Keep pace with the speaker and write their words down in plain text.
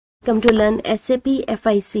Welcome to learn SAP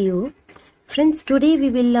FICO. Friends, today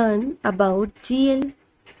we will learn about GL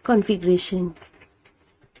configuration.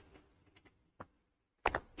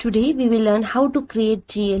 Today we will learn how to create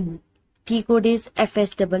GL. T code is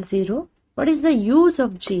FS00. What is the use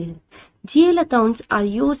of GL? GL accounts are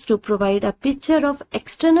used to provide a picture of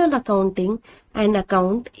external accounting, and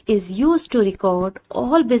account is used to record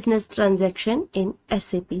all business transactions in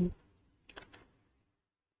SAP.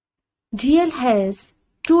 GL has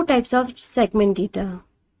two types of segment data.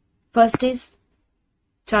 First is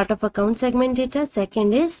chart of account segment data.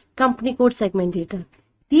 Second is company code segment data.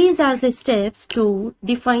 These are the steps to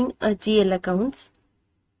define a GL accounts.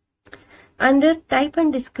 Under type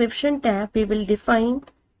and description tab, we will define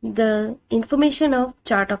the information of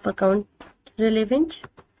chart of account relevant.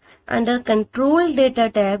 Under control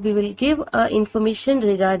data tab, we will give information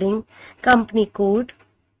regarding company code.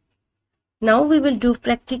 Now we will do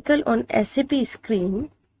practical on SAP screen.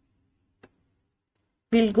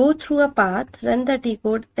 We'll go through a path, run the T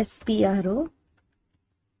code SPRO.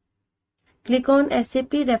 Click on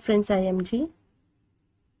SAP reference IMG.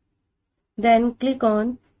 Then click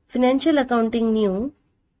on financial accounting new.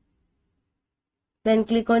 Then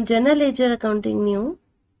click on general ledger accounting new,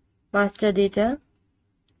 master data,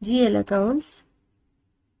 GL accounts,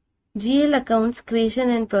 GL accounts creation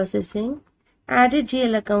and processing, added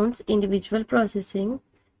GL accounts individual processing,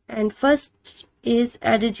 and first is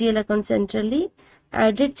added GL account centrally,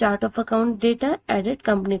 added chart of account data, added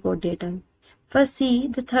company code data. First see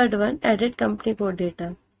the third one, added company code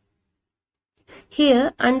data.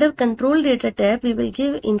 Here under control data tab, we will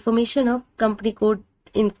give information of company code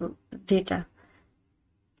info data.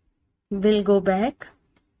 We'll go back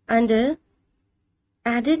under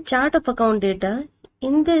added chart of account data.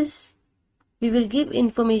 In this, we will give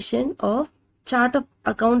information of chart of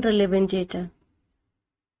account relevant data.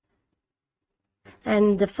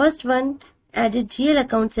 And the first one, added GL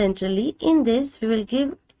account centrally. In this, we will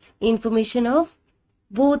give information of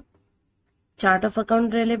both chart of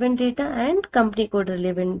account relevant data and company code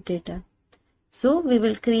relevant data. So we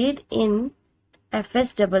will create in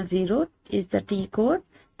FS00 is the T code,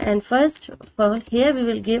 and first of all here we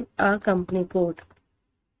will give a company code.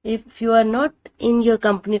 If you are not in your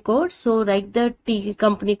company code, so write the T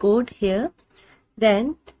company code here.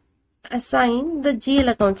 Then assign the GL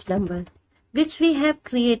accounts number, which we have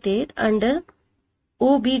created under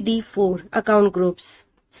OBD4 account groups.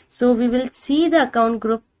 So we will see the account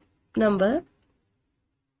group number.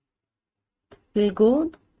 We'll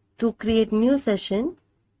go to create new session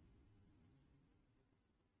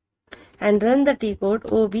and run the T code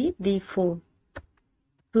OBD4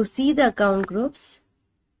 to see the account groups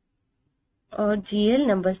or GL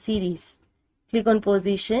number series. Click on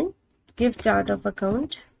position, give chart of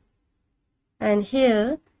account, and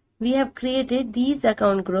here we have created these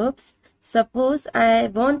account groups. Suppose I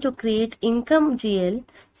want to create income GL,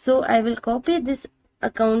 so I will copy this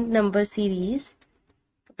account number series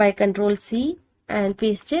by Control C and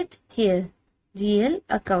paste it here, GL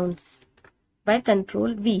accounts by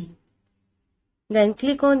Control V. Then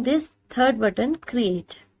click on this third button,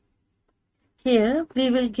 create. Here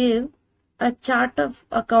we will give a chart of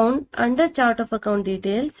account. Under chart of account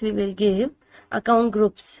details, we will give account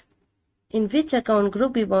groups. In which account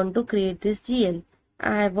group we want to create this GL.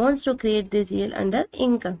 I want to create this GL under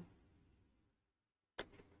income.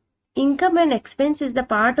 Income and expense is the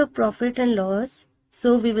part of profit and loss,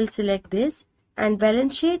 so we will select this, and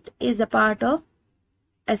balance sheet is a part of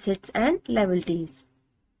assets and liabilities.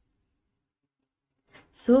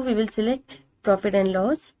 So we will select profit and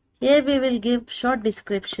loss. Here we will give short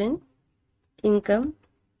description, income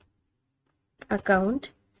account.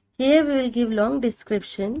 Here we will give long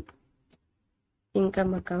description,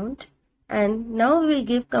 income account, and now we will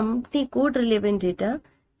give company code relevant data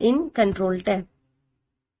in control tab.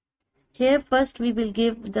 Here first we will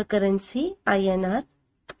give the currency INR,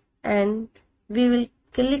 and we will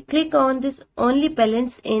click on this only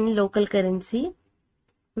balance in local currency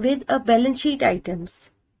with a balance sheet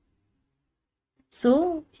items.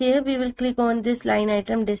 So here we will click on this line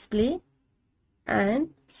item display and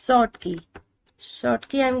sort key. Sort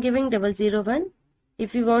key I am giving 001.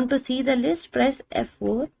 If you want to see the list, press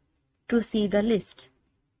F4 to see the list.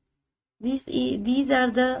 These are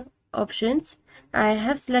the options. I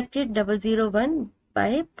have selected 001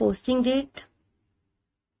 by posting date,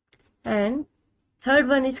 and third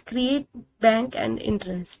one is create bank and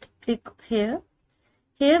interest. Click here.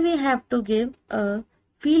 Here we have to give a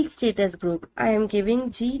field status group. I am giving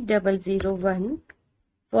G001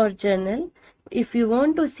 for journal. If you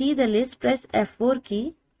want to see the list, press F4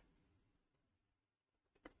 key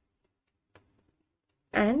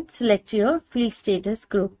and select your field status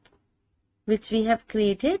group. which we have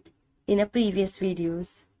created in a previous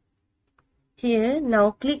videos. Here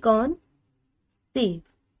now click on Save.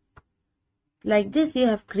 Like this you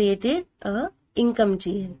have created a income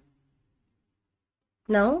GL.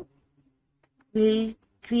 Now we'll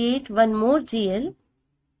create one more GL.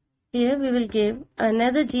 Here we will give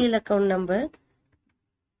another GL account number.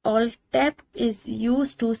 Alt tab is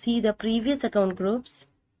used to see the previous account groups,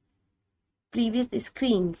 previous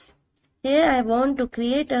screens. Here I want to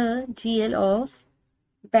create a GL of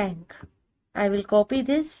bank. I will copy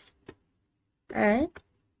this and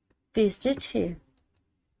paste it here.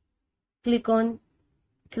 Click on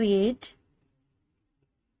create.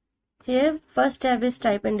 Here first tab is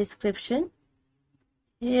type and description.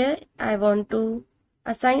 Here I want to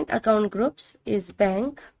assign account groups is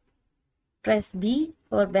bank. Press B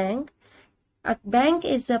for bank. A bank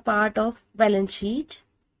is a part of balance sheet.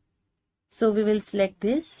 So we will select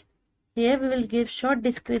this. Here we will give short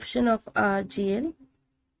description of our GL.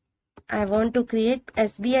 I want to create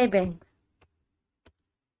SBI bank.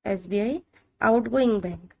 SBI outgoing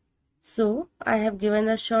bank. So I have given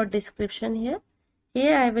a short description here.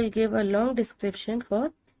 Here I will give a long description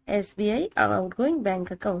for SBI outgoing bank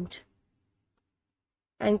account.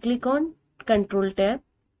 And click on Control tab.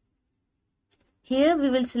 Here we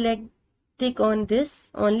will tick on this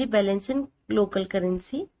only balance in local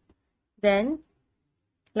currency. Then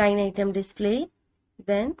line item display.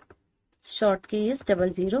 Then short key is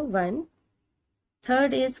 001.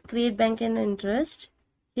 Third is create bank and interest.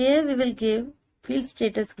 Here we will give field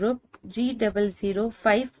status group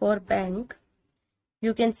G005 for bank.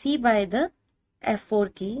 You can see by the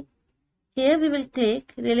F4 key. Here we will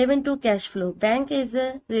click relevant to cash flow. Bank is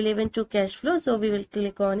relevant to cash flow, so we will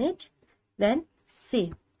click on it. Then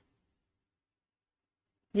save.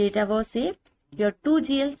 Data was saved. Your 2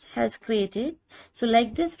 GLs has created. So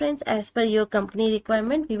like this friends, as per your company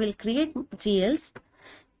requirement, we will create GLs.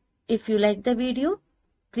 If you like the video,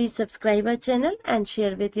 please subscribe our channel and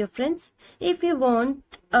share with your friends. If you want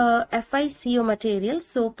FICO material,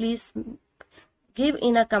 so please give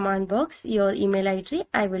in a command box your email ID.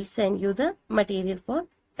 I will send you the material for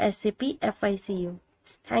SAP FICO.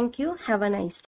 Thank you. Have a nice day.